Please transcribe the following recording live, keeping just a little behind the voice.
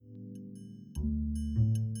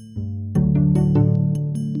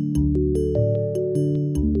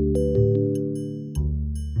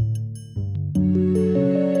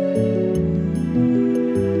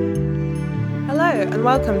and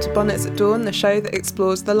welcome to Bonnets at Dawn, the show that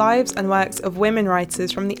explores the lives and works of women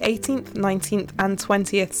writers from the 18th, 19th and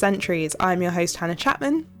 20th centuries. I'm your host, Hannah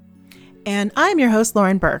Chapman. And I'm your host,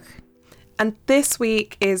 Lauren Burke. And this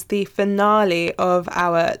week is the finale of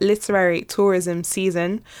our literary tourism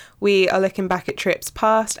season. We are looking back at trips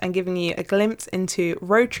past and giving you a glimpse into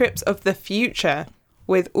road trips of the future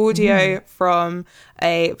with audio from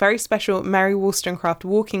a very special Mary Wollstonecraft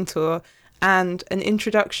walking tour and an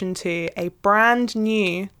introduction to a brand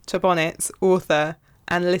new to Bonnets author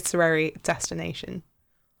and literary destination.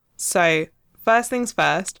 So, first things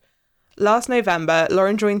first, last November,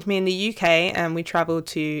 Lauren joined me in the UK and we travelled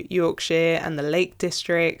to Yorkshire and the Lake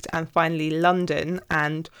District and finally London.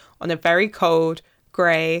 And on a very cold,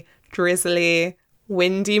 grey, drizzly,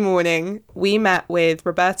 windy morning, we met with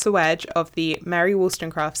Roberta Wedge of the Mary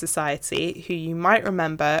Wollstonecraft Society, who you might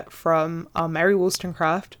remember from our Mary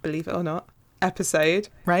Wollstonecraft, believe it or not, episode,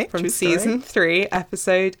 right, from season 3,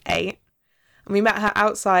 episode 8. And we met her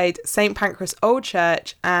outside St Pancras Old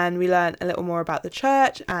Church and we learned a little more about the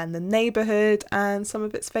church and the neighbourhood and some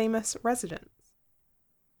of its famous residents.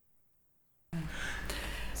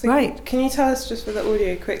 So right. Can you tell us, just for the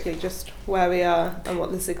audio quickly, just where we are and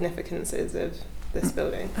what the significance is of this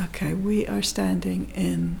building? Okay, we are standing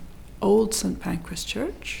in Old St Pancras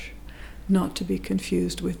Church, not to be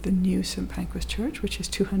confused with the new St Pancras Church, which is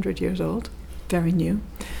 200 years old. Very new.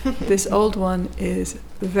 This old one is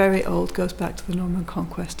very old, goes back to the Norman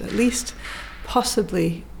Conquest at least,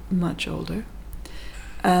 possibly much older.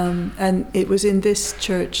 And it was in this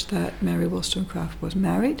church that Mary Wollstonecraft was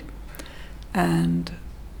married, and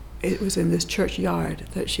it was in this churchyard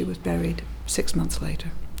that she was buried 6 months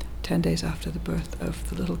later, 10 days after the birth of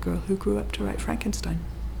the little girl who grew up to write Frankenstein.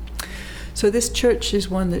 So this church is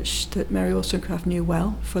one that Mary Wollstonecraft knew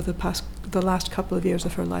well for the last couple of years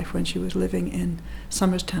of her life when she was living in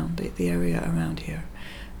Somerstown, the area around here.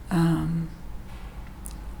 And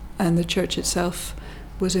the church itself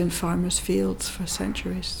was in farmers' fields for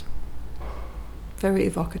centuries. Very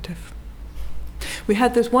evocative. We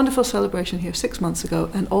had this wonderful celebration here 6 months ago,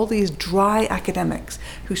 and all these dry academics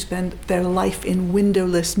who spend their life in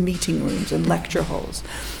windowless meeting rooms and lecture halls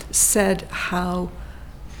said how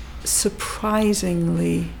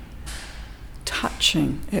surprisingly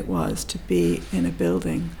touching it was to be in a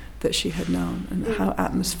building that she had known, and how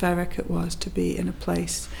atmospheric it was to be in a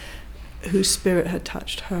place whose spirit had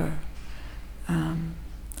touched her. And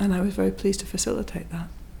I was very pleased to facilitate that.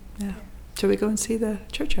 Yeah. Shall we go and see the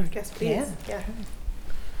churchyard? Yes, please. Yeah.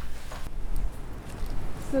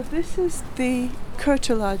 So this is the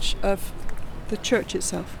curtilage of the church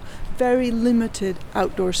itself. Very limited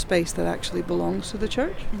outdoor space that actually belongs to the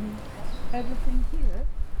church. Mm-hmm. Everything here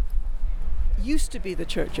used to be the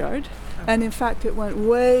churchyard, and in fact it went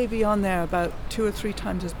way beyond there, about 2 or 3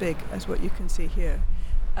 times as big as what you can see here.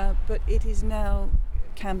 But it is now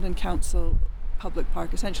Camden Council public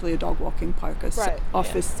park, essentially a dog walking park,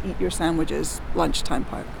 office, eat your sandwiches, lunchtime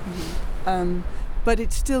park. Mm-hmm. But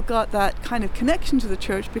it's still got that kind of connection to the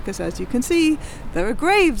church because, as you can see, there are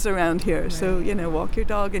graves around here. Right. So, walk your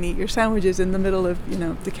dog and eat your sandwiches in the middle of,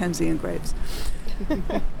 Dickensian graves.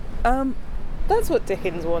 That's what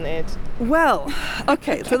Dickens wanted. Well,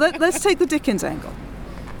 okay, so let's take the Dickens angle.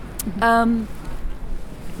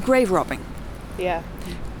 Grave robbing. Yeah.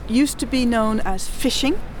 Used to be known as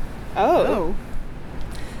fishing. Oh.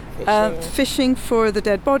 Fishing for the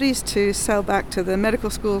dead bodies to sell back to the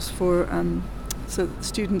medical schools for so that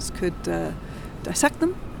students could dissect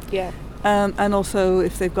them. Yeah. And also,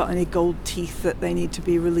 if they've got any gold teeth that they need to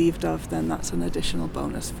be relieved of, then that's an additional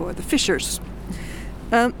bonus for the fishers.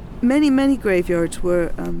 Many graveyards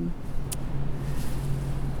were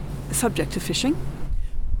subject to fishing,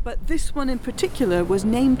 but this one in particular was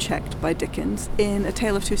name-checked by Dickens in A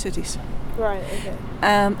Tale of Two Cities. Right, okay.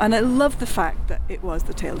 And I love the fact that it was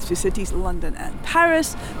the Tale of Two Cities, London and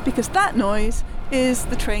Paris, because that noise is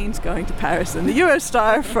the trains going to Paris and the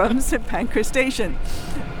Eurostar from St Pancras Station.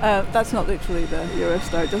 That's not literally the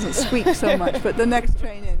Eurostar, it doesn't squeak so much, but the next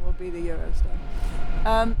train in will be the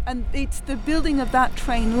Eurostar. And it's the building of that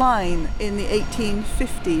train line in the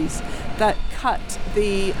 1850s that cut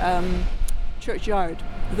the churchyard,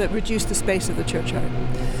 that reduced the space of the churchyard.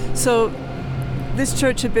 So this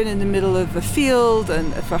church had been in the middle of a field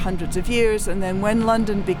and for hundreds of years, and then when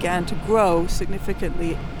London began to grow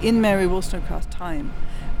significantly in Mary Wollstonecraft's time,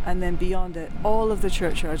 and then beyond it, all of the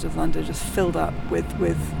churchyards of London just filled up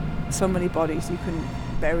with so many bodies you couldn't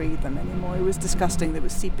bury them anymore. It was disgusting. It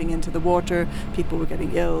was seeping into the water. People were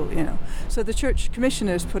getting ill, So the church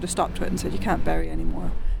commissioners put a stop to it and said, you can't bury any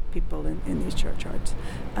more people in these churchyards.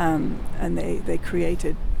 And they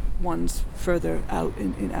created ones further out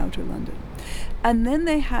in outer London. And then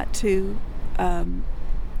they had to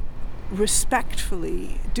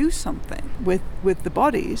respectfully do something with the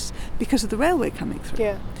bodies because of the railway coming through.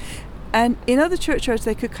 Yeah. And in other churchyards,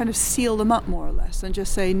 they could kind of seal them up more or less and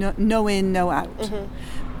just say no in, no out. Mm-hmm.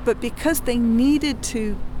 But because they needed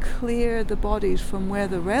to clear the bodies from where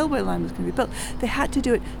the railway line was going to be built, they had to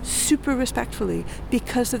do it super respectfully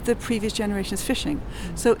because of the previous generation's fishing.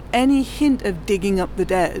 Mm-hmm. So any hint of digging up the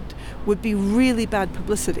dead would be really bad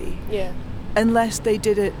publicity. Yeah. Unless they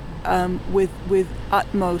did it with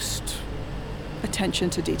utmost attention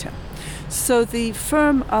to detail. So the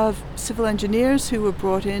firm of civil engineers who were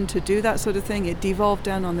brought in to do that sort of thing, it devolved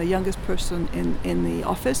down on the youngest person in the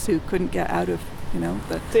office who couldn't get out of,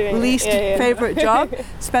 the least favorite job,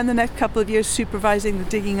 spend the next couple of years supervising the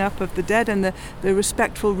digging up of the dead and the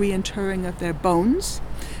respectful reinterring of their bones.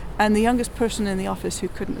 And the youngest person in the office who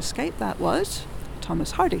couldn't escape that was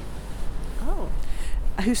Thomas Hardy. Oh.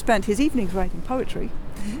 Who spent his evenings writing poetry.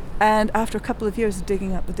 Mm-hmm. And after a couple of years of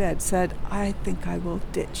digging up the dead said, I think I will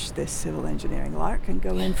ditch this civil engineering lark and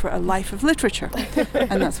go in for a life of literature.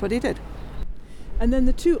 And that's what he did. And then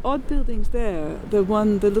the two odd buildings there, the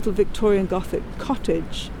little Victorian Gothic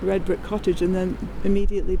cottage, red brick cottage, and then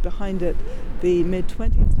immediately behind it the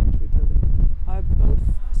mid-20th century building, are both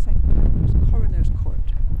St. Pancras Coroner's Court.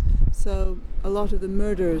 So a lot of the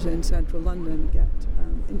murders in central London get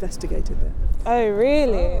investigated there. Oh,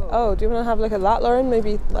 really? Oh, do you want to have a look at that, Lauren?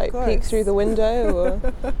 Maybe peek through the window or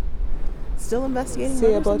still investigating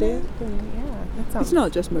see a murders body? Yeah, that sounds. It's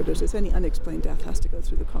not just murders. It's any unexplained death has to go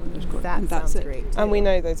through the coroner's court. That and that's sounds it. great. And we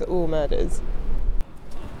know those are all murders.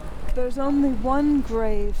 There's only one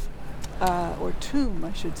grave, or tomb,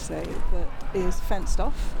 I should say, that is fenced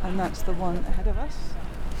off, and that's the one ahead of us.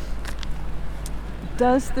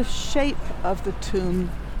 Does the shape of the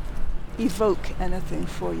tomb evoke anything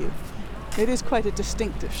for you? It is quite a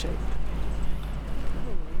distinctive shape.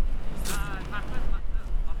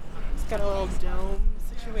 It's got a little dome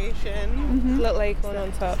situation. Mm-hmm. Little acorn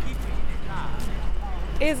on top.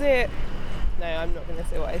 Is it? No, I'm not going to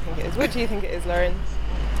say what I think it is. What do you think it is, Lauren?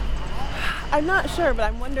 I'm not sure, but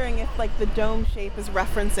I'm wondering if the dome shape is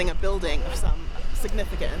referencing a building of some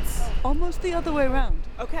significance. Almost the other way around.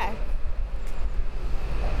 Okay.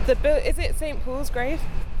 Is it St. Paul's grave?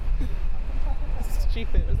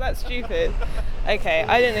 Stupid. Was that stupid? Okay,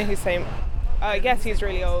 I don't know who's St. I guess he's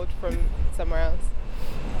really old from somewhere else.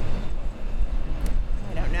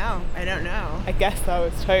 I don't know. I guess I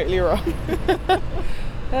was totally wrong.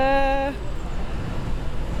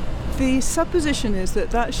 The supposition is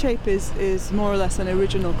that shape is more or less an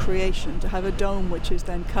original creation, to have a dome which is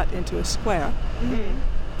then cut into a square. Mm-hmm.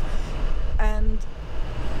 And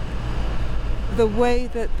the way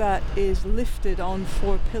that is lifted on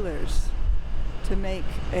 4 pillars to make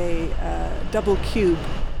a double cube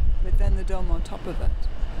with then the dome on top of it.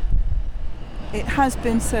 It has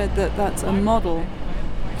been said that that's a model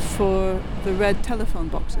for the red telephone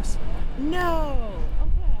boxes. No.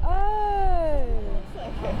 Oh.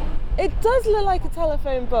 It does look like a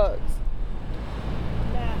telephone box.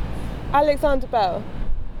 Alexander Bell.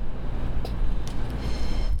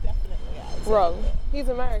 Definitely Alex. Wrong. He's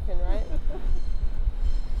American, right?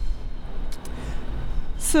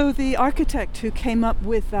 So the architect who came up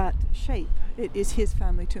with that shape, it is his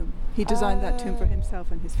family tomb. He designed that tomb for himself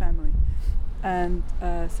and his family. And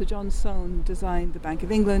Sir John Soane designed the Bank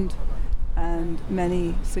of England and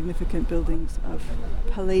many significant buildings of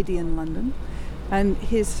Palladian London. And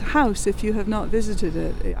his house, if you have not visited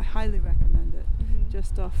it, I highly recommend it. Mm-hmm.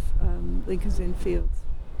 Just off Lincoln's Inn Fields,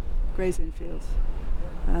 Gray's Inn Fields,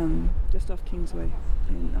 just off Kingsway,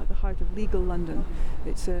 at the heart of legal London.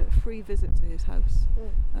 It's a free visit to his house,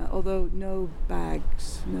 although no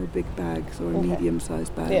big bags or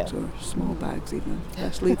medium-sized bags or small bags even.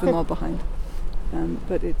 Just leave them all behind.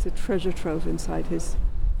 But it's a treasure trove inside his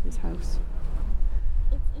house.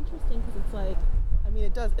 It's interesting because it's like,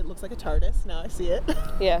 it looks like a TARDIS, now I see it.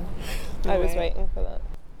 Yeah, I was waiting for that.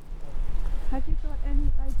 Have you got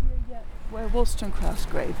any idea yet where Wollstonecraft's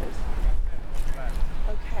grave is?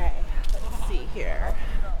 Okay, let's see here.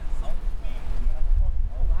 Oh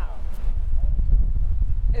wow.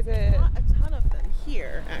 Is it Not a ton of them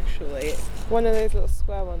here, actually. one of those little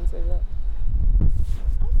square ones over there?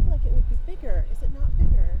 I feel like it would be bigger. Is it not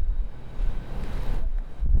bigger?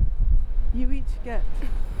 You each get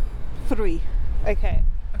 3. Okay.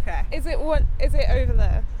 Okay. Is it over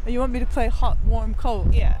there? And you want me to play hot, warm,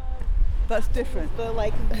 cold? Yeah. That's different. The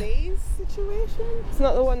vase situation? It's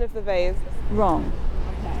not the one with the vase. Wrong.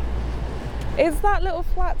 Okay. Is that little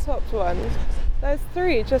flat topped one? There's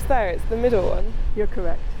 3 just there. It's the middle one. You're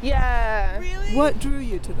correct. Yeah. Really? What drew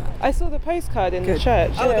you to that? I saw the postcard in the Good.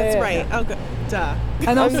 church. Oh, Yeah, that's yeah, right. yeah. Oh, good. Duh.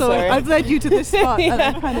 And I'm also, sorry. I've led you to this spot, and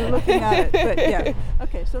Yeah. I'm kind of looking at it. But yeah.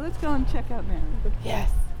 Okay, so let's go and check out Mary. Yes.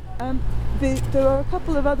 There are a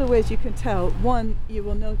couple of other ways you can tell. One, you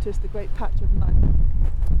will notice the great patch of mud.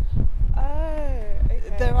 Oh,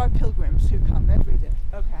 okay. There are pilgrims who come every day.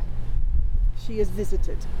 Okay. She is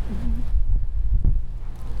visited.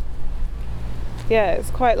 Yeah, it's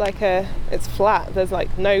quite like it's flat. There's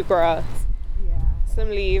like no grass. Yeah. Some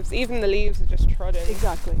leaves. Even the leaves are just trodden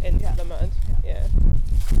Exactly. into Yeah. the mud. Yeah.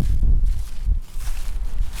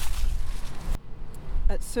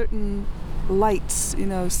 At certain lights,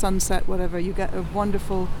 sunset, whatever, you get a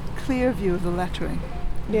wonderful clear view of the lettering.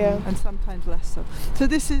 Yeah. And sometimes less so. So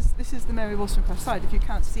this is the Mary Wollstonecraft side. If you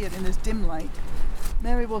can't see it in this dim light,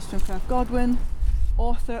 Mary Wollstonecraft Godwin,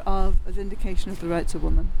 author of A Vindication of the Rights of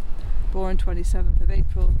Woman, born 27th of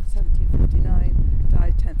April 1759,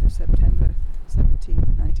 died 10th of September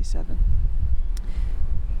 1797.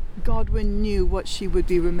 Godwin knew what she would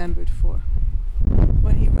be remembered for.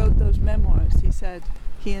 When he wrote those memoirs, he said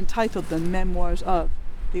he entitled them Memoirs of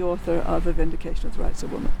the author of A Vindication of the Rights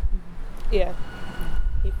of Woman. Yeah.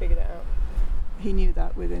 He figured it out. He knew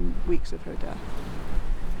that within weeks of her death.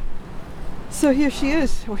 So here she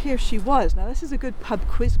is, or here she was. Now this is a good pub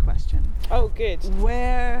quiz question. Oh, good.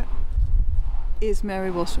 Where is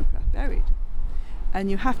Mary Wollstonecraft buried?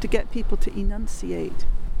 And you have to get people to enunciate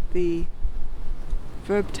the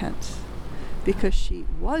verb tense, because she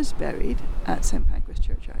was buried at St Pancras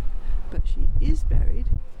Churchyard, but she is buried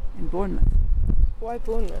in Bournemouth. Why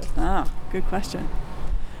Bournemouth? Good question.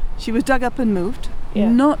 She was dug up and moved, Yeah.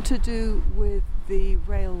 not to do with the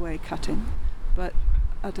railway cutting, but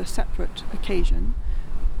at a separate occasion,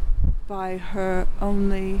 by her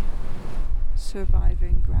only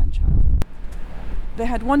surviving grandchild. They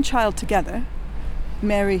had one child together,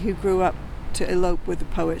 Mary, who grew up to elope with the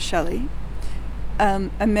poet Shelley.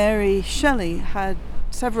 And Mary Shelley had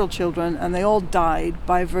several children, and they all died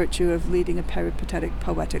by virtue of leading a peripatetic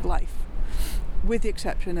poetic life, with the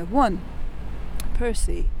exception of one,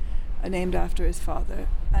 Percy, named after his father.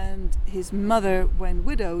 And his mother, when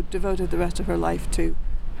widowed, devoted the rest of her life to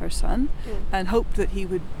her son and hoped that he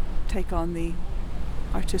would take on the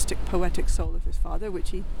artistic poetic soul of his father, which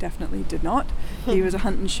he definitely did not. He was a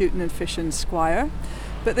hunting, shooting and fishing squire,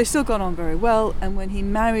 but they still got on very well. And when he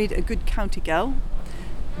married a good county gal,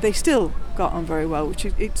 they still got on very well, which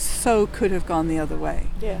it so could have gone the other way.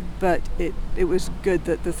 Yeah. But it was good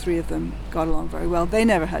that the three of them got along very well. They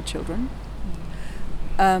never had children.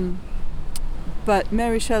 But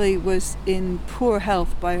Mary Shelley was in poor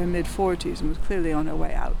health by her mid-40s and was clearly on her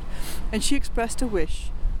way out. And she expressed a wish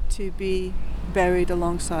to be buried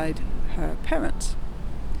alongside her parents.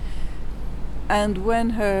 And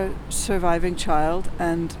when her surviving child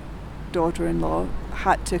and daughter-in-law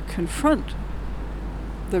had to confront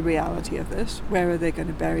the reality of this, where are they going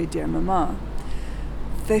to bury dear Mama,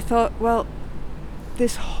 they thought, well,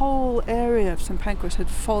 this whole area of St Pancras had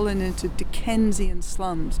fallen into Dickensian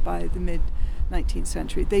slums by the mid-19th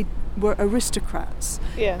century. They were aristocrats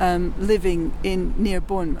living near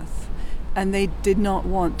Bournemouth, and they did not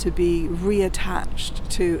want to be reattached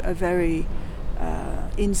to a very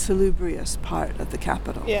insalubrious part of the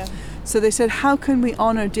capital. Yeah. So they said, how can we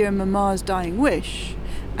honour dear Mama's dying wish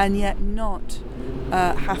and yet not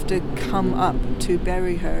have to come up to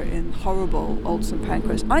bury her in horrible old St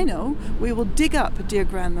Pancras? I know, we will dig up dear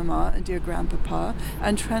grandmama and dear grandpapa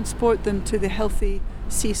and transport them to the healthy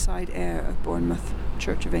seaside air of Bournemouth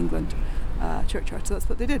Church of England churchyard. So that's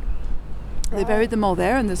what they did. They buried them all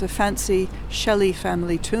there, and there's a fancy Shelley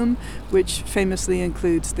family tomb, which famously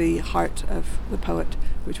includes the heart of the poet,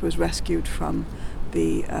 which was rescued from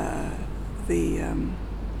the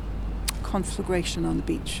conflagration on the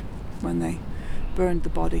beach when they burned the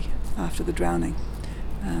body after the drowning.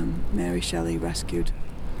 Mary Shelley rescued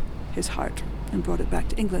his heart and brought it back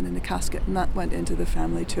to England in a casket, and that went into the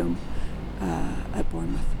family tomb at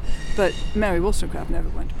Bournemouth. But Mary Wollstonecraft never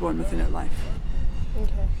went to Bournemouth in her life.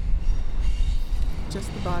 Okay.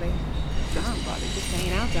 Just the body. Down body. Just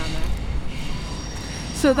hanging out down there.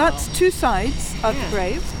 So that's two sides of Yeah. the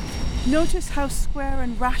grave. Notice how square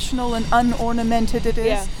and rational and unornamented it is,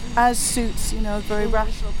 Yeah. as suits, very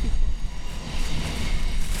rational people.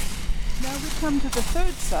 Now we come to the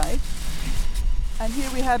third side, and here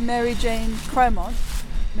we have Mary Jane Cremont,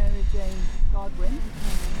 Mary Jane Godwin.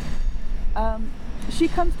 She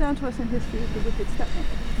comes down to us in history as the wicked stepmother,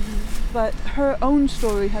 but her own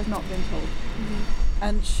story has not been told.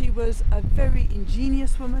 And she was a very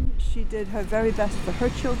ingenious woman. She did her very best for her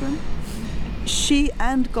children. she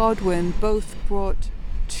and Godwin both brought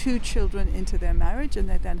 2 children into their marriage, and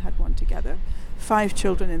they then had one together. 5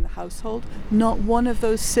 children in the household. Not one of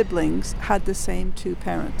those siblings had the same 2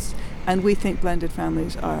 parents. And we think blended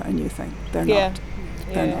families are a new thing. They're not.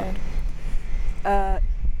 They're not.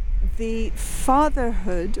 The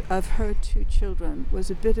fatherhood of her 2 children was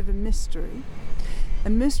a bit of a mystery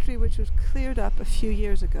which was cleared up a few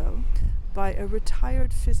years ago by a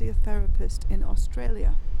retired physiotherapist in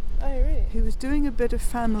Australia. Oh, really? Who was doing a bit of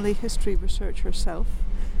family history research herself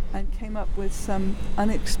and came up with some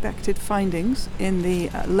unexpected findings in the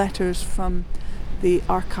letters from the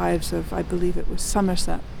archives of, I believe it was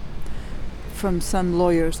Somerset, from some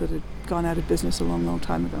lawyers that had gone out of business a long, long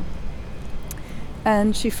time ago.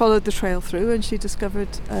 And she followed the trail through, and she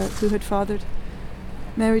discovered who had fathered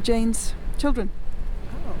Mary Jane's children.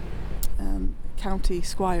 Oh. County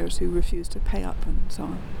squires who refused to pay up and so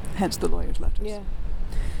on. Hence the lawyer's letters. Yeah.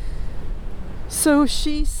 So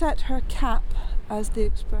she set her cap, as the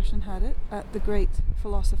expression had it, at the great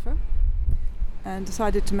philosopher and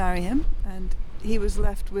decided to marry him. And he was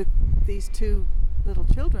left with these 2 little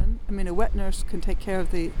children. I mean, a wet nurse can take care of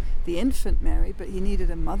the infant Mary, but he needed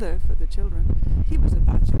a mother for the children. He was a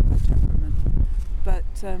bachelor by temperament. But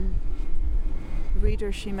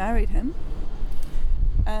reader, she married him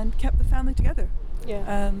and kept the family together.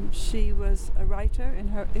 Yeah. She was a writer in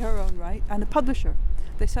her own right and a publisher.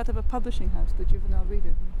 They set up a publishing house, the Juvenile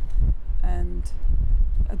Reader, and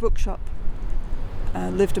a bookshop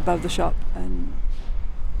lived above the shop. And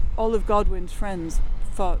all of Godwin's friends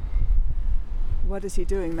thought, what is he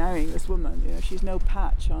doing marrying this woman? You know, she's no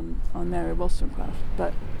patch on Mary Wollstonecraft.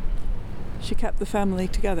 But she kept the family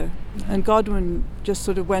together. And Godwin just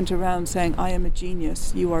sort of went around saying, I am a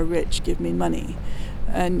genius, you are rich, give me money.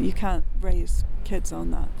 And you can't raise kids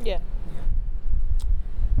on that. Yeah.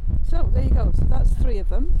 So there you go. So that's 3 of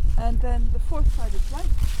them. And then the 4th side is blank.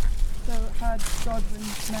 So had Godwin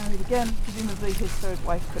married again, presumably his 3rd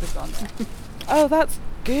wife could have gone there. Oh, that's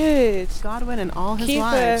good. Godwin and all his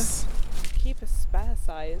wives. Keep a spare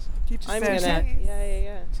side. I'm spare gonna. side.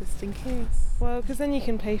 Yeah. Just in case. Well, because then you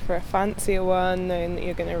can pay for a fancier one, knowing that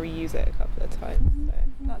you're going to reuse it a couple of times. So.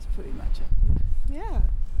 That's pretty much it. Yeah.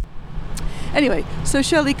 Anyway, so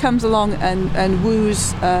Shelley comes along and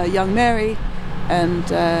woos young Mary, and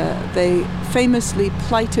they famously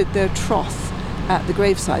plighted their troth at the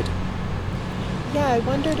graveside. Yeah, I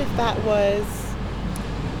wondered if that was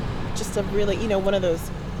just a really, one of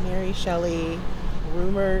those Mary Shelley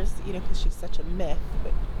rumors, because she's such a myth.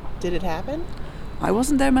 But did it happen? I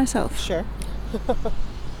wasn't there myself. Sure.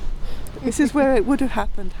 This is where it would have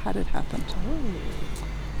happened had it happened.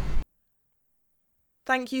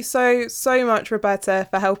 Thank you so much, Roberta,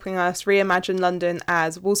 for helping us reimagine London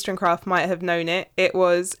as Wollstonecraft might have known it. It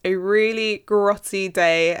was a really grotty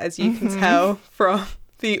day, as you can tell from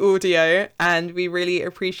the audio, and we really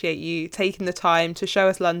appreciate you taking the time to show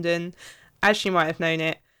us London as she might have known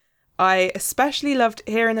it. I especially loved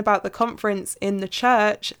hearing about the conference in the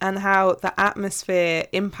church and how the atmosphere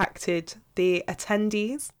impacted the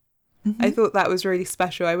attendees. I thought that was really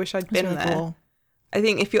special. I wish I'd been really there. Cool. I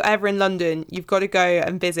think if you're ever in London, you've got to go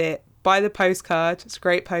and visit. Buy the postcard. It's a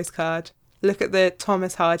great postcard. Look at the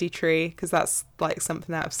Thomas Hardy tree, because that's like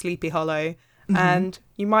something out of Sleepy Hollow. And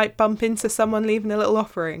you might bump into someone leaving a little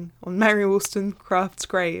offering on Mary Wollstonecraft's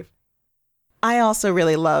grave. I also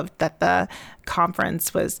really loved that the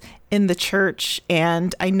conference was in the church,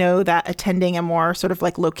 and I know that attending a more sort of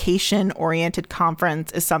like location-oriented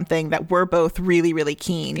conference is something that we're both really, really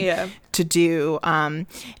keen to do. And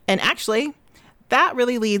actually, that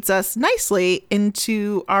really leads us nicely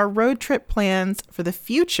into our road trip plans for the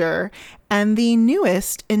future and the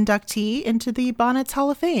newest inductee into the Bonnets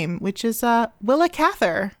Hall of Fame, which is Willa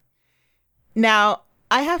Cather. Now,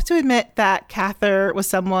 I have to admit that Cather was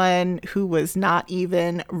someone who was not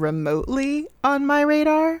even remotely on my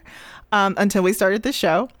radar until we started the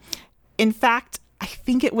show. In fact, I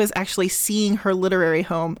think it was actually seeing her literary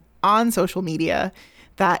home on social media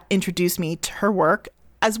that introduced me to her work,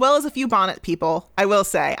 as well as a few Bonnet people. I will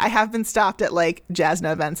say, I have been stopped at like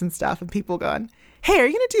Jasna events and stuff, and people going, "Hey, are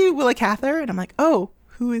you going to do Willa Cather?" And I'm like, "Oh,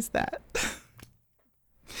 who is that?"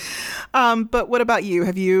 But what about you?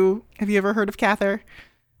 Have you ever heard of Cather?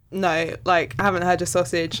 No, like I haven't heard a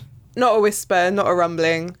sausage. Not a whisper, not a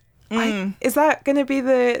rumbling. Is that going to be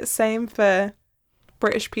the same for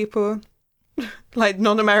British people? Like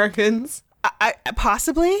non-Americans? I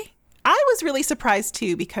possibly. I was really surprised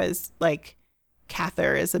too, because like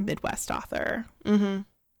Cather is a Midwest author.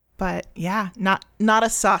 But yeah, not a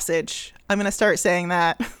sausage. I'm going to start saying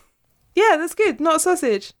that. Yeah, that's good. Not a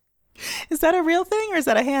sausage. Is that a real thing, or is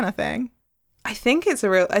that a Hannah thing? I think it's a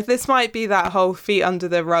real... This might be that whole feet under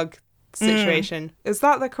the rug situation. Is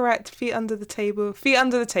that the correct feet under the table? Feet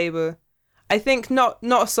under the table. I think not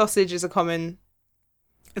a sausage is a common...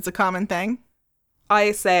 It's a common thing?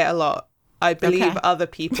 I say it a lot. I believe Okay. other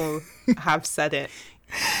people have said it.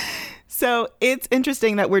 So it's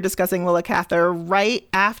interesting that we're discussing Willa Cather right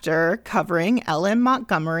after covering Ellen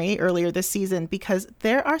Montgomery earlier this season, because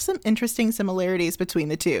there are some interesting similarities between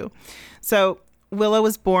the two. So Willa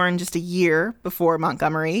was born just a year before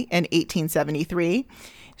Montgomery in 1873.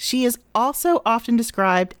 She is also often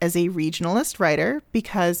described as a regionalist writer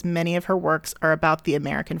because many of her works are about the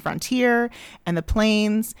American frontier and the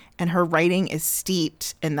plains, and her writing is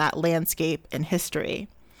steeped in that landscape and history.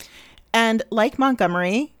 And like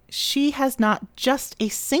Montgomery, she has not just a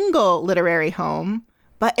single literary home,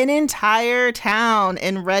 but an entire town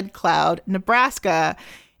in Red Cloud, Nebraska.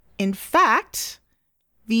 In fact,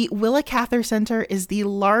 the Willa Cather Center is the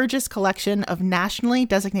largest collection of nationally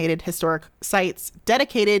designated historic sites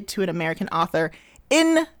dedicated to an American author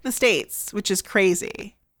in the States, which is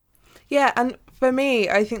crazy. Yeah, and for me,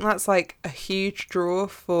 I think that's like a huge draw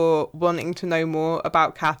for wanting to know more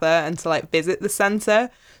about Cather and to like visit the centre.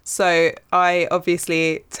 So I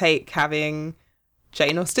obviously take having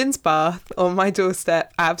Jane Austen's Bath on my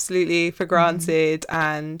doorstep absolutely for granted,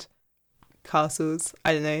 and castles,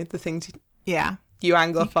 I don't know, the things Yeah. you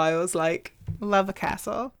Anglophiles like. Love a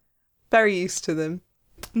castle. Very used to them.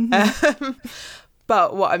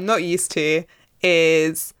 But what I'm not used to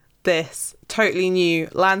is this totally new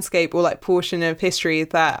landscape or like portion of history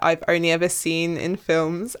that I've only ever seen in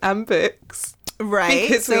films and books. Right.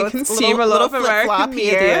 Because So we it's consume a lot of American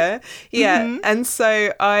here. media. Yeah. And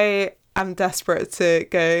so I am desperate to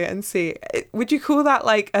go and see. Would you call that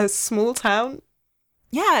like a small town?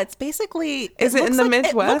 Yeah, it's basically... Is it in looks the like-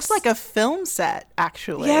 Midwest? It looks like a film set,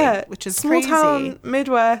 actually. Yeah. Which is small crazy. town,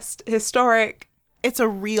 Midwest, historic. It's a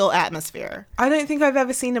real atmosphere. I don't think I've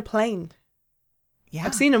ever seen a plane. Yeah.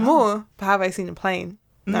 I've seen a Moor, but have I seen a plane?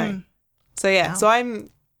 No. Mm. So yeah, Wow. so I'm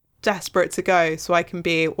desperate to go so I can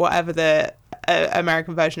be whatever the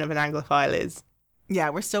American version of an Anglophile is. Yeah,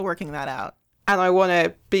 we're still working that out. And I want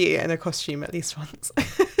to be in a costume at least once.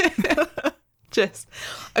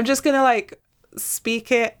 I'm just going to like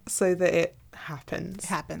speak it so that it happens. It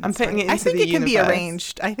happens. I'm putting right? it into I think the it can be universe.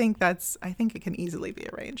 arranged. I think it can easily be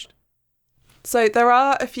arranged. So there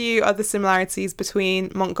are a few other similarities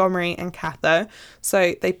between Montgomery and Cather.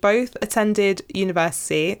 So they both attended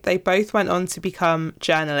university. They both went on to become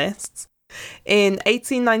journalists. In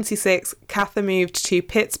 1896, Cather moved to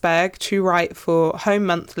Pittsburgh to write for Home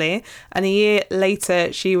Monthly, and a year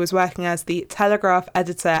later she was working as the Telegraph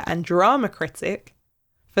editor and drama critic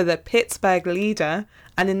for the Pittsburgh Leader,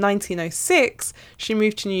 and in 1906 she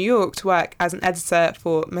moved to New York to work as an editor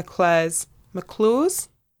for McClure's? McClure's,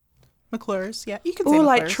 yeah. You can say Or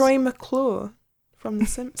like McClure's. Troy McClure from The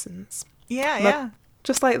Simpsons. Yeah, Mc- yeah.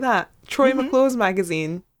 Just like that. Troy McClure's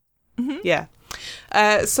magazine. Yeah.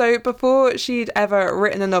 So before she'd ever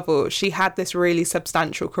written a novel, she had this really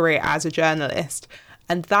substantial career as a journalist.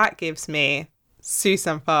 And that gives me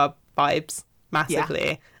Susan Farr vibes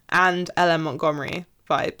massively. And Ellen Montgomery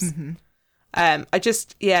vibes.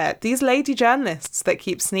 These lady journalists that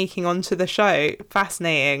keep sneaking onto the show,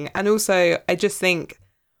 fascinating. And also, I just think,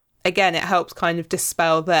 again, it helps kind of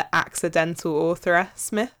dispel the accidental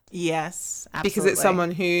authoress myth. Yes, absolutely. Because it's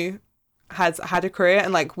someone who has had a career,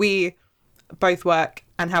 and like we both work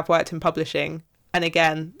and have worked in publishing, and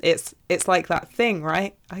again it's like that thing,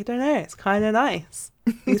 right? I don't know, it's kind of nice.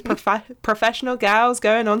 These professional gals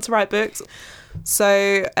going on to write books.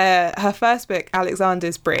 So her first book,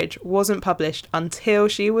 Alexander's Bridge, wasn't published until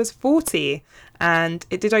she was 40, and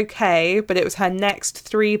it did okay, but it was her next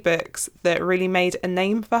 3 books that really made a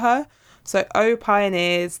name for her. So O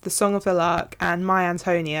Pioneers, The Song of the Lark, and My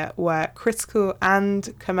Antonia were critical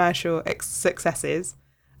and commercial successes,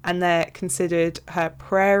 and they're considered her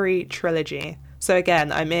Prairie trilogy. So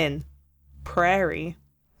again, I'm in. Prairie.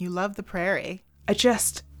 You love the prairie.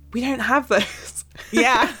 We don't have those.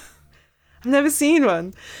 Yeah. I've never seen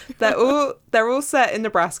one. They're all set in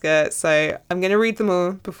Nebraska, so I'm going to read them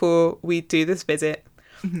all before we do this visit.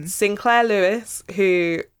 Sinclair Lewis,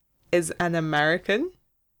 who is an American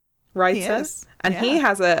writer, Yes. and he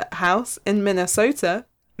has a house in Minnesota.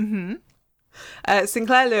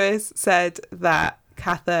 Sinclair Lewis said that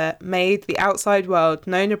Cather made the outside world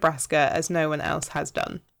know Nebraska as no one else has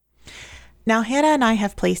done. Now, Hannah and I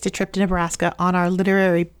have placed a trip to Nebraska on our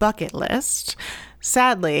literary bucket list.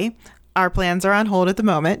 Sadly, our plans are on hold at the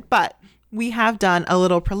moment, but we have done a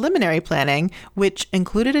little preliminary planning, which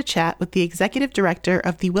included a chat with the executive director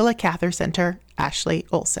of the Willa Cather Center, Ashley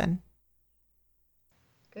Olson.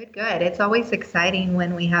 Good, good. It's always exciting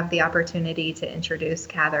when we have the opportunity to introduce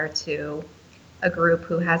Cather to a group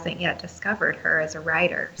who hasn't yet discovered her as a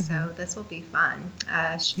writer. Mm-hmm. So this will be fun.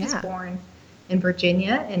 She was Yeah. born in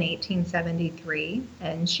Virginia in 1873,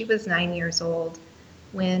 and she was 9 years old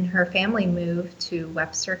when her family moved to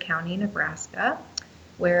Webster County, Nebraska,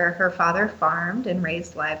 where her father farmed and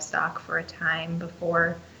raised livestock for a time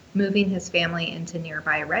before moving his family into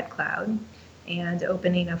nearby Red Cloud and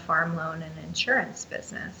opening a farm loan and insurance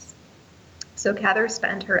business. So Cather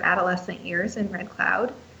spent her adolescent years in Red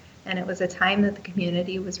Cloud, and it was a time that the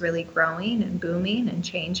community was really growing and booming and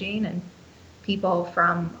changing, and people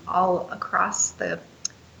from all across the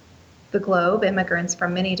globe, immigrants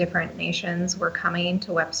from many different nations, were coming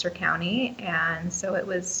to Webster County. And so it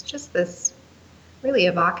was just this really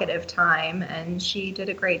evocative time, and she did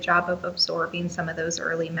a great job of absorbing some of those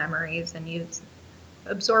early memories and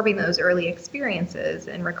absorbing those early experiences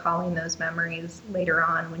and recalling those memories later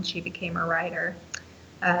on when she became a writer.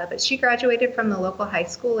 But she graduated from the local high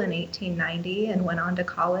school in 1890 and went on to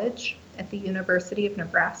college at the University of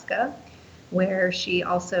Nebraska, where she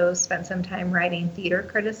also spent some time writing theater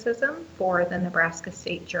criticism for the Nebraska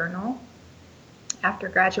State Journal. After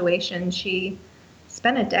graduation, she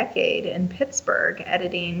spent a decade in Pittsburgh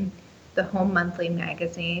editing the Home Monthly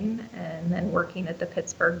magazine and then working at the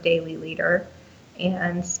Pittsburgh Daily Leader,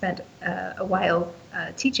 and spent a while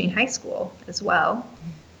teaching high school as well.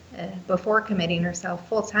 Before committing herself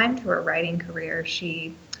full-time to her writing career,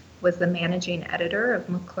 she was the managing editor of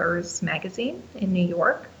McClure's magazine in New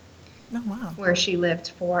York, Oh, wow. where she lived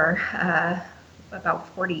for about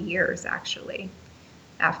 40 years, actually,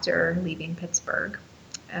 after leaving Pittsburgh.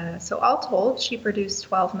 So all told, she produced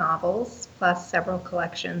 12 novels, plus several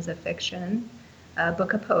collections of fiction, a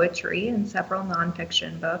book of poetry, and several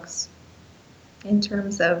nonfiction books. In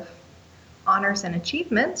terms of honors and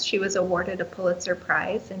achievements, she was awarded a Pulitzer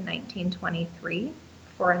Prize in 1923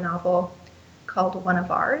 for a novel called One of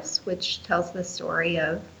Ours, which tells the story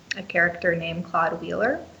of a character named Claude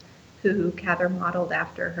Wheeler, who Cather modeled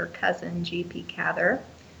after her cousin, G.P. Cather,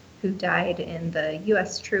 who died in the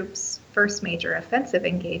U.S. troops' first major offensive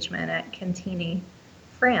engagement at Cantigny,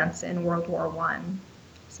 France in World War I.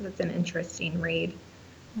 So it's an interesting read.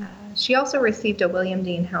 She also received a William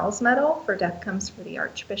Dean Howells Medal for Death Comes for the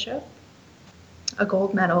Archbishop, a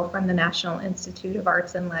gold medal from the National Institute of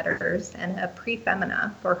Arts and Letters, and a Prix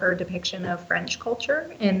Femina for her depiction of French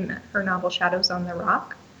culture in her novel Shadows on the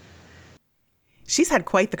Rock. She's had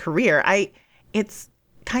quite the career. It's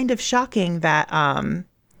kind of shocking that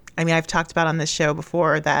I've talked about on this show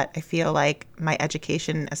before that I feel like my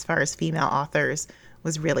education as far as female authors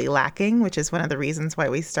was really lacking, which is one of the reasons why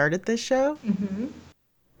we started this show. Mm-hmm.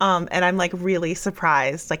 And I'm like really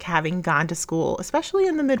surprised, like having gone to school, especially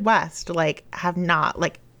in the Midwest, like have not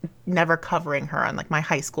like never covering her on like my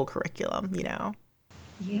high school curriculum, you know?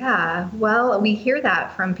 Yeah, well, we hear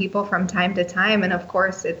that from people from time to time, and of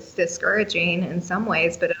course it's discouraging in some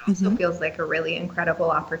ways, but it also feels like a really incredible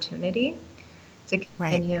opportunity to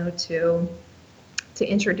continue to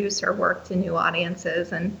introduce her work to new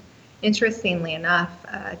audiences. And interestingly enough,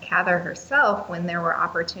 Cather herself, when there were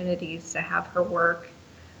opportunities to have her work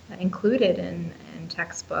included in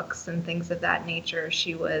textbooks and things of that nature,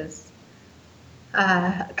 she was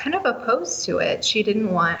kind of opposed to it. She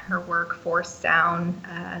didn't want her work forced down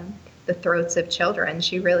the throats of children.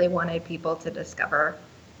 She really wanted people to discover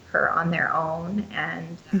her on their own.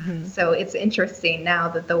 And so it's interesting now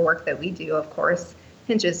that the work that we do, of course,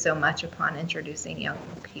 hinges so much upon introducing young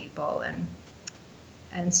people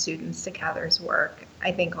and students to Cather's work.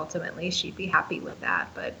 I think ultimately she'd be happy with that,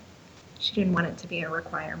 but she didn't want it to be a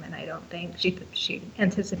requirement, I don't think. She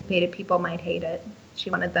anticipated people might hate it.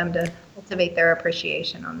 She wanted them to cultivate their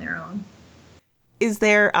appreciation on their own. Is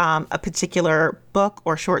there a particular book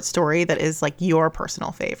or short story that is like your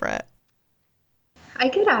personal favorite? I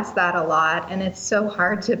get asked that a lot, and it's so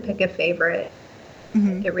hard to pick a favorite.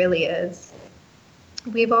 It really is.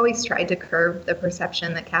 We've always tried to curb the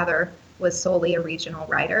perception that Cather was solely a regional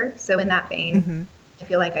writer. So in that vein, I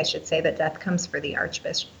feel like I should say that Death Comes for the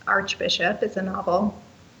Archbishop is a novel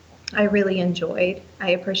I really enjoyed.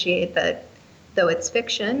 I appreciate that though it's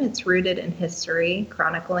fiction, it's rooted in history,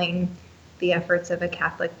 chronicling the efforts of a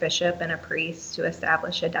Catholic bishop and a priest to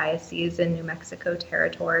establish a diocese in New Mexico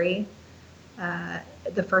territory.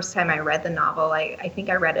 The first time I read the novel, I think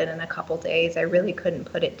I read it in a couple days. I really couldn't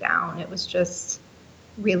put it down. It was just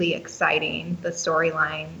really exciting. The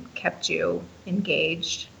storyline kept you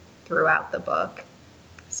engaged throughout the book.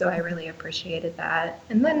 So I really appreciated that.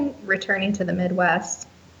 And then returning to the Midwest,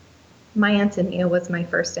 My Antonia was my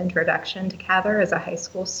first introduction to Cather as a high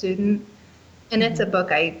school student. And it's a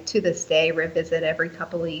book I, to this day, revisit every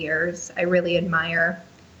couple of years. I really admire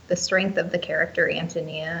the strength of the character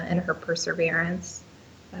Antonia and her perseverance.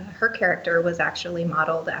 Her character was actually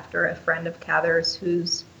modeled after a friend of Cather's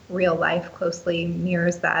whose real life closely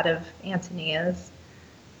mirrors that of Antonia's.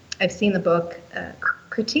 I've seen the book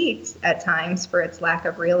critiqued at times for its lack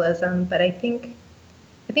of realism, but I think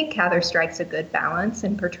Cather strikes a good balance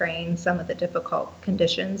in portraying some of the difficult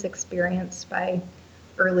conditions experienced by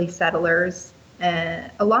early settlers,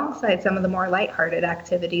 alongside some of the more lighthearted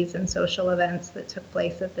activities and social events that took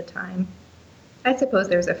place at the time. I suppose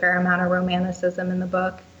there's a fair amount of romanticism in the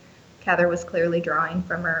book. Cather was clearly drawing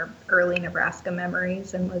from her early Nebraska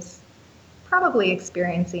memories and was probably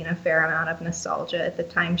experiencing a fair amount of nostalgia at the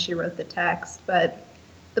time she wrote the text, but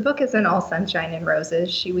the book isn't all sunshine and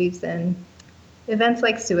roses. She weaves in events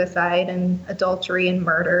like suicide and adultery and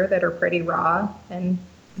murder that are pretty raw and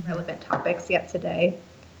relevant topics yet today.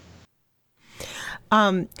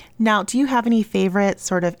 Now, do you have any favorite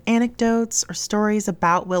sort of anecdotes or stories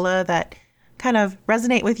about Willa that kind of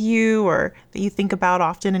resonate with you or that you think about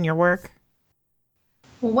often in your work?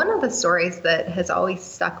 Well, one of the stories that has always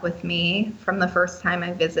stuck with me from the first time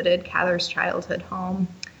I visited Cather's childhood home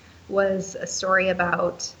was a story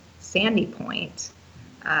about Sandy Point.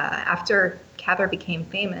 After Cather became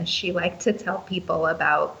famous, she liked to tell people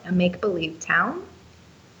about a make-believe town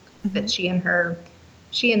that she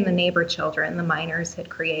and the neighbor children, the miners, had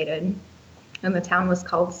created. And the town was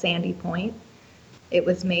called Sandy Point. It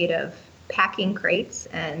was made of packing crates,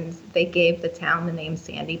 and they gave the town the name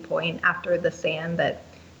Sandy Point after the sand that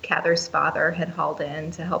Cather's father had hauled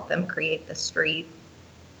in to help them create the street.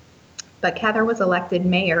 But Cather was elected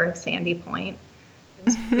mayor of Sandy Point.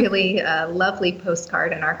 It's really a lovely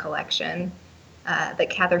postcard in our collection that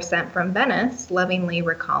Cather sent from Venice, lovingly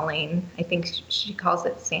recalling, I think she calls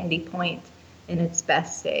it Sandy Point in its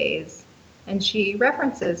best days. And she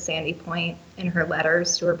references Sandy Point in her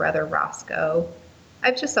letters to her brother Roscoe.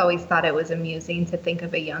 I've just always thought it was amusing to think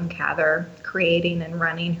of a young Cather creating and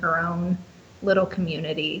running her own little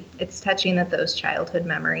community. It's touching that those childhood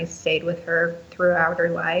memories stayed with her throughout her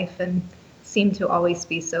life and seemed to always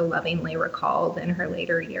be so lovingly recalled in her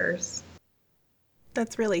later years.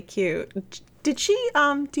 That's really cute. Did she,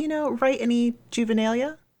 do you know, write any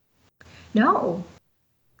juvenilia? No.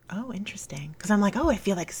 Oh, interesting. Because I'm like, I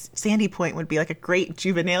feel like Sandy Point would be like a great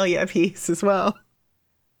juvenilia piece as well.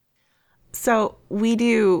 So we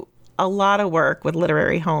do a lot of work with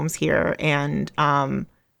literary homes here, and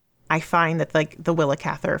I find that like the Willa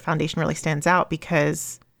Cather Foundation really stands out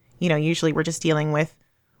because, usually we're just dealing with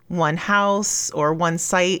one house or one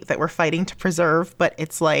site that we're fighting to preserve, but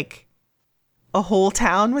it's like a whole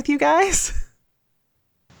town with you guys.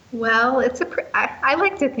 Well, I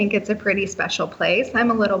like to think it's a pretty special place.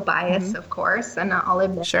 I'm a little biased, of course, and I'll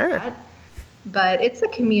admit that. But it's a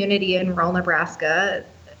community in rural Nebraska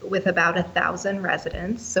with about 1,000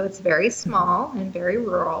 residents, so it's very small and very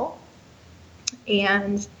rural.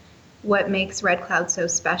 And what makes Red Cloud so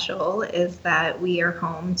special is that we are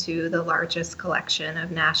home to the largest collection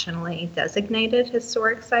of nationally designated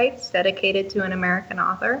historic sites dedicated to an American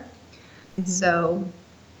author. So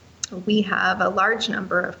we have a large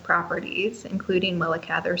number of properties, including Willa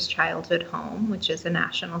Cather's childhood home, which is a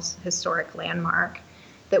National Historic Landmark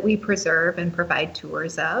that we preserve and provide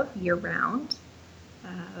tours of year-round.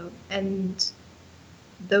 And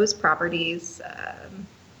those properties,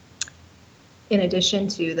 in addition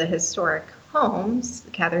to the historic homes,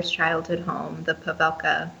 Cather's childhood home, the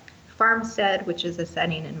Pavelka Farmstead, which is a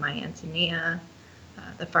setting in My Antonia,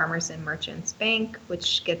 the Farmers and Merchants Bank,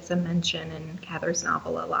 which gets a mention in Cather's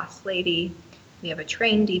novel A Lost Lady. We have a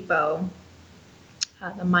train depot,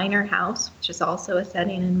 the Miner House, which is also a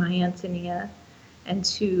setting in My Antonia, and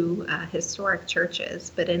 2 historic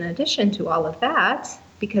churches. But in addition to all of that,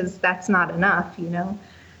 because that's not enough,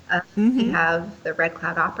 we have the Red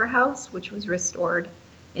Cloud Opera House, which was restored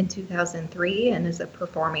in 2003 and is a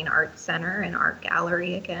performing arts center and art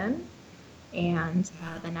gallery again, and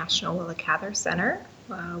the National Willa Cather Center,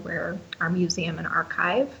 where our museum and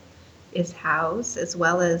archive is housed, as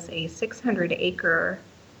well as a 600-acre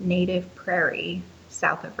native prairie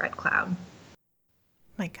south of Red Cloud.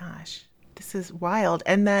 My gosh, this is wild.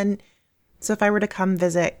 And then, so if I were to come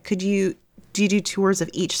visit, do you do tours of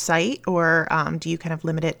each site, or do you kind of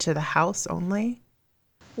limit it to the house only?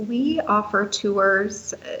 We offer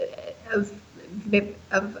tours of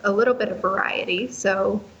a little bit of variety.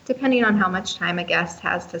 So depending on how much time a guest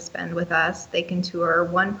has to spend with us, they can tour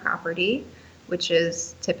one property, which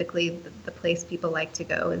is typically the place people like to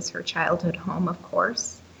go is her childhood home, of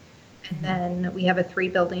course. And then we have a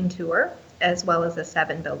 3-building tour as well as a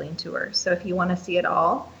 7-building tour. So if you want to see it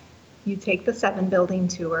all, You take the 7-building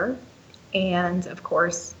tour, and of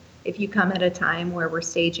course, if you come at a time where we're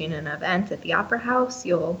staging an event at the Opera House,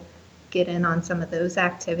 you'll get in on some of those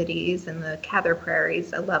activities. And the Cather Prairie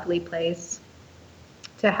is a lovely place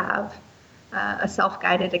to have a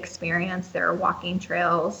self-guided experience. There are walking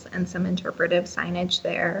trails and some interpretive signage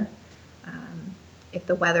there. If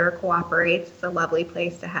the weather cooperates, it's a lovely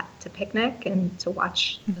place to picnic and to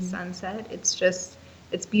watch the sunset.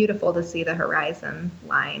 It's beautiful to see the horizon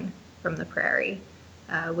line from the prairie.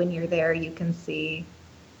 When you're there, you can see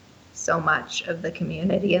so much of the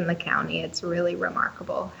community and the county. It's really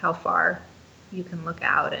remarkable how far you can look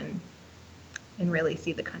out and really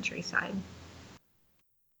see the countryside.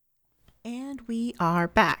 And we are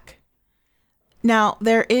back. Now,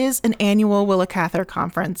 there is an annual Willa Cather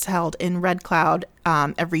conference held in Red Cloud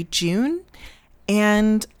every June,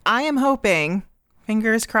 and I am hoping,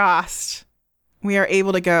 fingers crossed, we are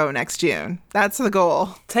able to go next June. That's the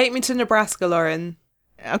goal. Take me to Nebraska, Lauren.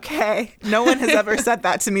 Okay. No one has ever said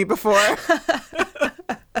that to me before.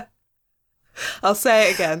 I'll say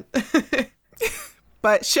it again.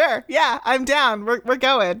 But sure, yeah, I'm down. We're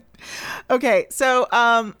going. Okay, so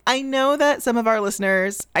I know that some of our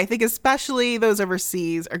listeners, I think especially those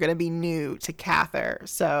overseas, are going to be new to Cather.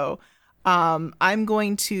 So I'm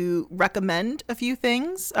going to recommend a few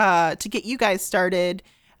things to get you guys started.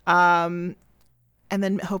 And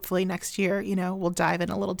then hopefully next year, we'll dive in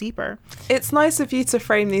a little deeper. It's nice of you to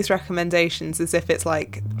frame these recommendations as if it's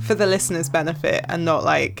like for the listener's benefit and not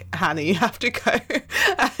like, Hannah, you have to go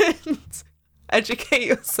and educate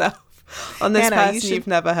yourself on this Hannah, person you've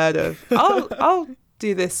never heard of. I'll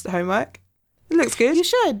do this homework. It looks good. You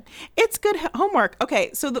should. It's good homework.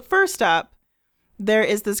 Okay, so first up, there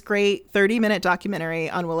is this great 30-minute documentary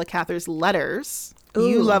on Willa Cather's letters. Ooh.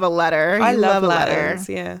 You love a letter. I love a letters,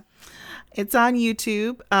 letter. yeah. It's on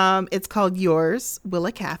YouTube. It's called Yours,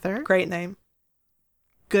 Willa Cather. Great name.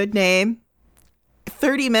 Good name.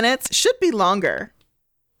 30 minutes. Should be longer.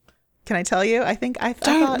 Can I tell you? I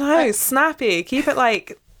Don't know. Snappy. Keep it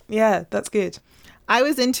like, yeah, that's good. I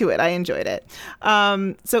was into it. I enjoyed it.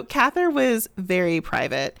 So Cather was very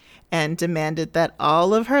private and demanded that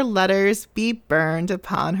all of her letters be burned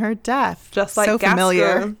upon her death. Just like so Gaskell.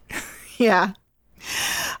 familiar. Yeah.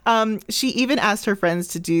 She even asked her friends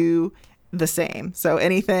to do the same. So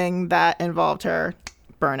anything that involved her,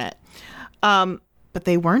 burn it. But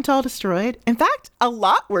they weren't all destroyed. In fact, a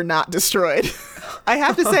lot were not destroyed. I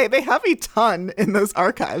have to say, they have a ton in those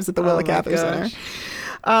archives at the Willa Cather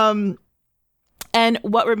Center. And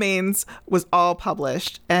what remains was all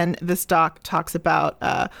published. And this doc talks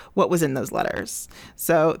about what was in those letters.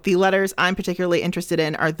 So the letters I'm particularly interested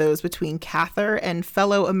in are those between Cather and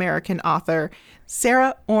fellow American author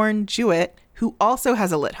Sarah Orne Jewett, who also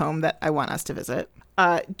has a lit home that I want us to visit.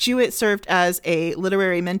 Jewett served as a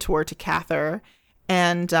literary mentor to Cather.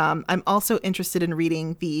 And I'm also interested in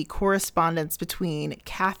reading the correspondence between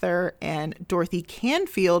Cather and Dorothy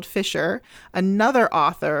Canfield Fisher, another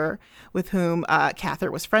author with whom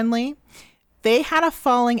Cather was friendly. They had a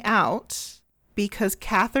falling out because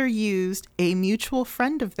Cather used a mutual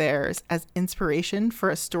friend of theirs as inspiration for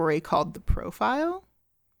a story called The Profile.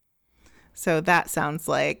 So that sounds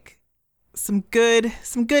like some good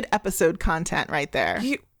episode content right there.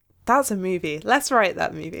 That's a movie. Let's write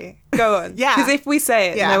that movie. Go on. Yeah. Because if we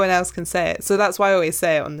say it, Yeah. no one else can say it. So that's why I always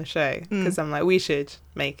say it on the show. Because I'm like, we should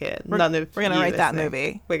make it. We're going to write that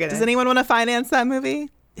movie. Does anyone want to finance that movie?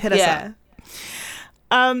 Hit us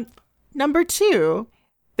up. Number 2,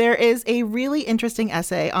 there is a really interesting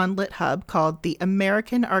essay on LitHub called The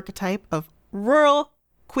American Archetype of Rural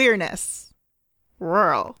Queerness.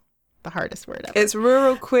 Rural. The hardest word ever. It's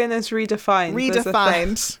rural queerness redefined.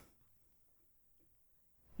 Redefined.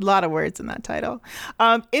 A lot of words in that title.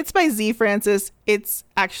 It's by Z Francis. It's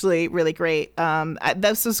actually really great.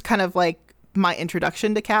 This was kind of like my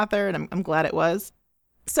introduction to Cather, and I'm glad it was.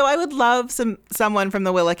 So I would love someone from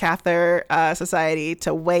the Willa Cather Society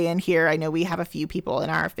to weigh in here. I know we have a few people in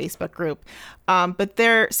our Facebook group, but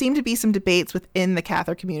there seem to be some debates within the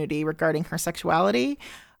Cather community regarding her sexuality.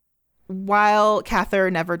 While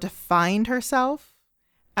Cather never defined herself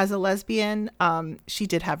as a lesbian, she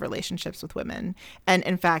did have relationships with women. And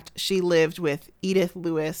in fact, she lived with Edith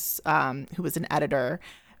Lewis, who was an editor,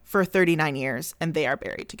 for 39 years, and they are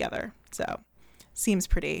buried together. So seems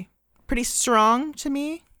pretty strong to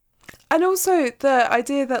me. And also the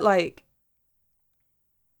idea that, like,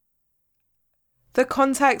 the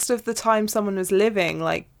context of the time someone was living,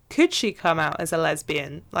 like, could she come out as a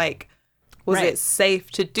lesbian? Like, was Right. it safe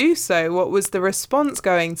to do so? What was the response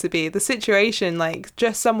going to be? The situation, like,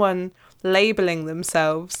 just someone labeling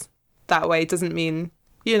themselves that way doesn't mean,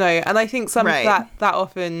 and I think some Right. that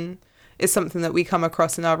often is something that we come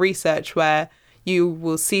across in our research, where you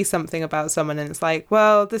will see something about someone and it's like,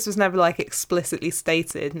 well, this was never like explicitly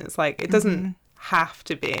stated, and it's like, it doesn't have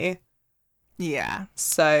to be. Yeah.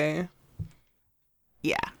 So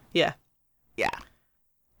Yeah.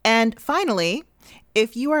 And finally,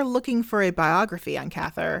 if you are looking for a biography on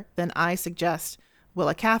Cather, then I suggest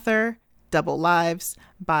Willa Cather, Double Lives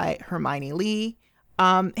by Hermione Lee.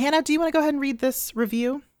 Hannah, do you want to go ahead and read this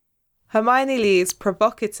review? Hermione Lee's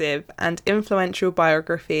provocative and influential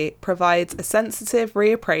biography provides a sensitive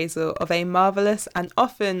reappraisal of a marvellous and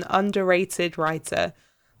often underrated writer.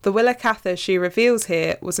 The Willa Cather she reveals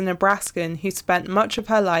here was a Nebraskan who spent much of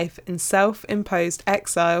her life in self-imposed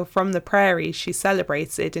exile from the prairies she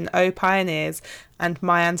celebrated in O Pioneers and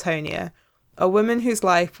My Antonia, a woman whose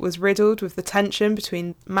life was riddled with the tension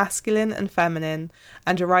between masculine and feminine,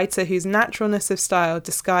 and a writer whose naturalness of style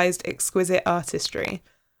disguised exquisite artistry.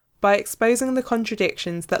 By exposing the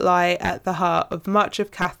contradictions that lie at the heart of much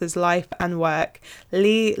of Cather's life and work,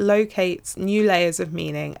 Lee locates new layers of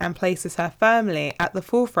meaning and places her firmly at the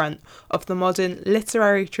forefront of the modern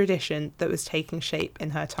literary tradition that was taking shape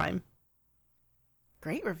in her time.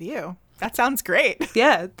 Great review. That sounds great.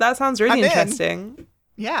 Yeah, that sounds really I'm in. interesting.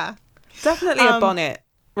 Yeah. Definitely a bonnet,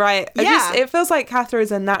 right? Yeah. It feels like Cather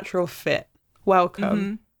is a natural fit.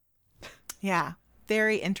 Welcome. Yeah.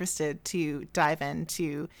 Very interested to dive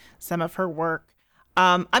into some of her work.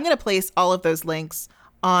 I'm going to place all of those links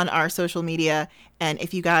on our social media. And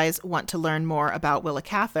if you guys want to learn more about Willa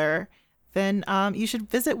Cather, then you should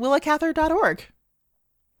visit willacather.org.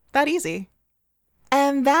 That easy.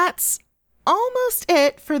 And that's almost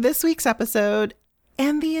it for this week's episode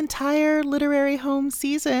and the entire Literary Home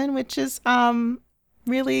season, which is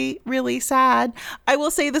really, really sad. I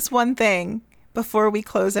will say this one thing before we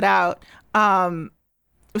close it out.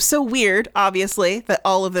 It was so weird, obviously, that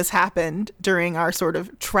all of this happened during our sort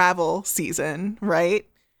of travel season, right?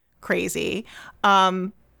 Crazy.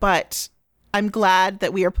 But I'm glad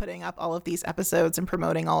that we are putting up all of these episodes and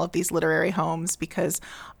promoting all of these literary homes, because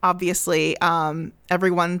obviously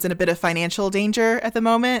everyone's in a bit of financial danger at the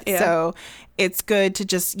moment. Yeah. So it's good to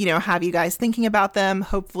just, have you guys thinking about them,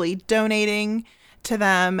 hopefully donating to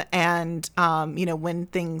them. And, when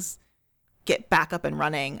things get back up and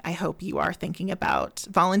running, I hope you are thinking about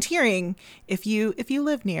volunteering if you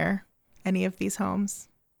live near any of these homes.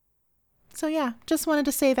 So yeah, just wanted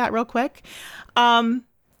to say that real quick. And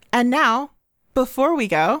now, before we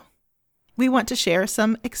go, we want to share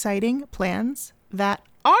some exciting plans that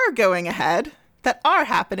are going ahead, that are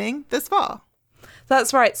happening this fall.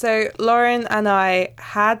 That's right. So Lauren and I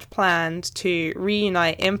had planned to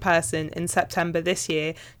reunite in person in September this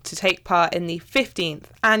year to take part in the 15th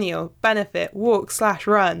annual benefit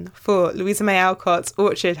walk/run for Louisa May Alcott's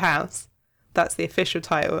Orchard House. That's the official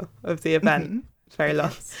title of the event. It's very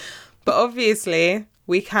long. Yes. But obviously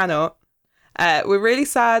we cannot. We're really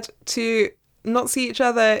sad to not see each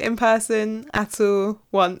other in person at all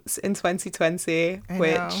once in 2020, I know.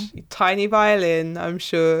 which tiny violin, I'm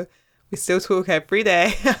sure. We still talk every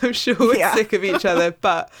day. I'm sure we're sick of each other,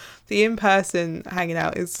 but the in-person hanging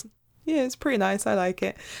out is, it's pretty nice. I like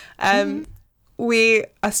it. We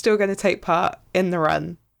are still going to take part in the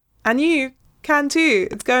run. And you can too.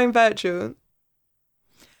 It's going virtual.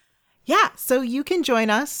 Yeah, so you can join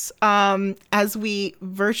us as we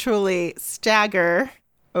virtually stagger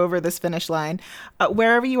over this finish line.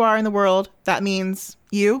 Wherever you are in the world, that means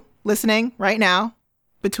you listening right now,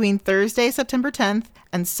 between Thursday, September 10th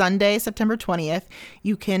and Sunday, September 20th,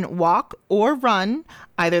 you can walk or run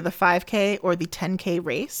either the 5K or the 10K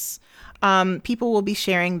race. People will be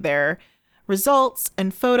sharing their results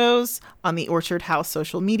and photos on the Orchard House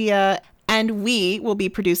social media, and we will be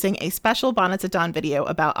producing a special Bonnets at Dawn video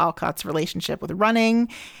about Alcott's relationship with running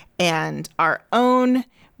and our own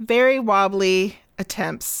very wobbly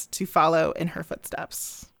attempts to follow in her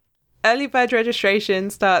footsteps. Early bird registration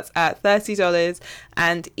starts at $30,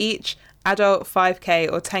 and each adult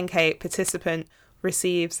 5K or 10K participant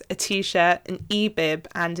receives a t-shirt, an e-bib,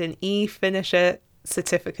 and an e-finisher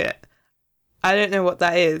certificate. I don't know what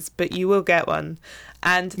that is, but you will get one.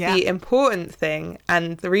 And the important thing,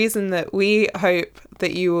 and the reason that we hope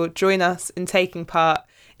that you will join us in taking part,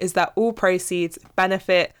 is that all proceeds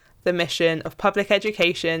benefit the mission of public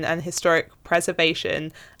education and historic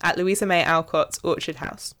preservation at Louisa May Alcott's Orchard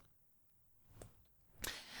House.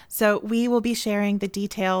 So we will be sharing the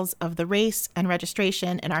details of the race and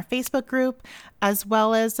registration in our Facebook group, as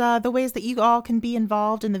well as the ways that you all can be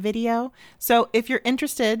involved in the video. So if you're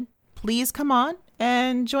interested, please come on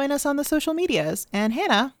and join us on the social medias. And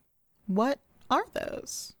Hannah, what are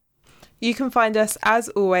those? You can find us, as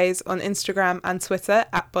always, on Instagram and Twitter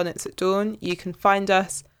at Bonnets at Dawn. You can find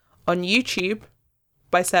us on YouTube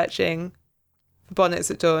by searching for Bonnets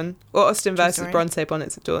at Dawn, or Austen versus story. Bronte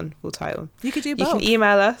Bonnets at Dawn, full title. You could do You both. can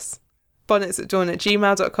email us,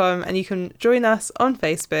 bonnetsatdawn@gmail.com, and you can join us on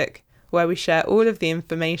Facebook, where we share all of the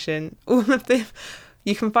information.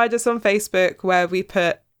 You can find us on Facebook, where we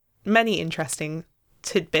put many interesting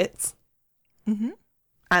tidbits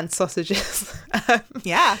and sausages.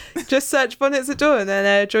 Yeah. Just search Bonnets at Dawn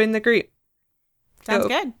and join the group. Sounds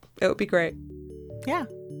good. It'll be great. Yeah.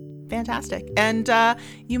 Fantastic. And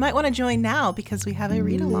you might want to join now because we have a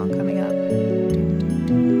read along coming up.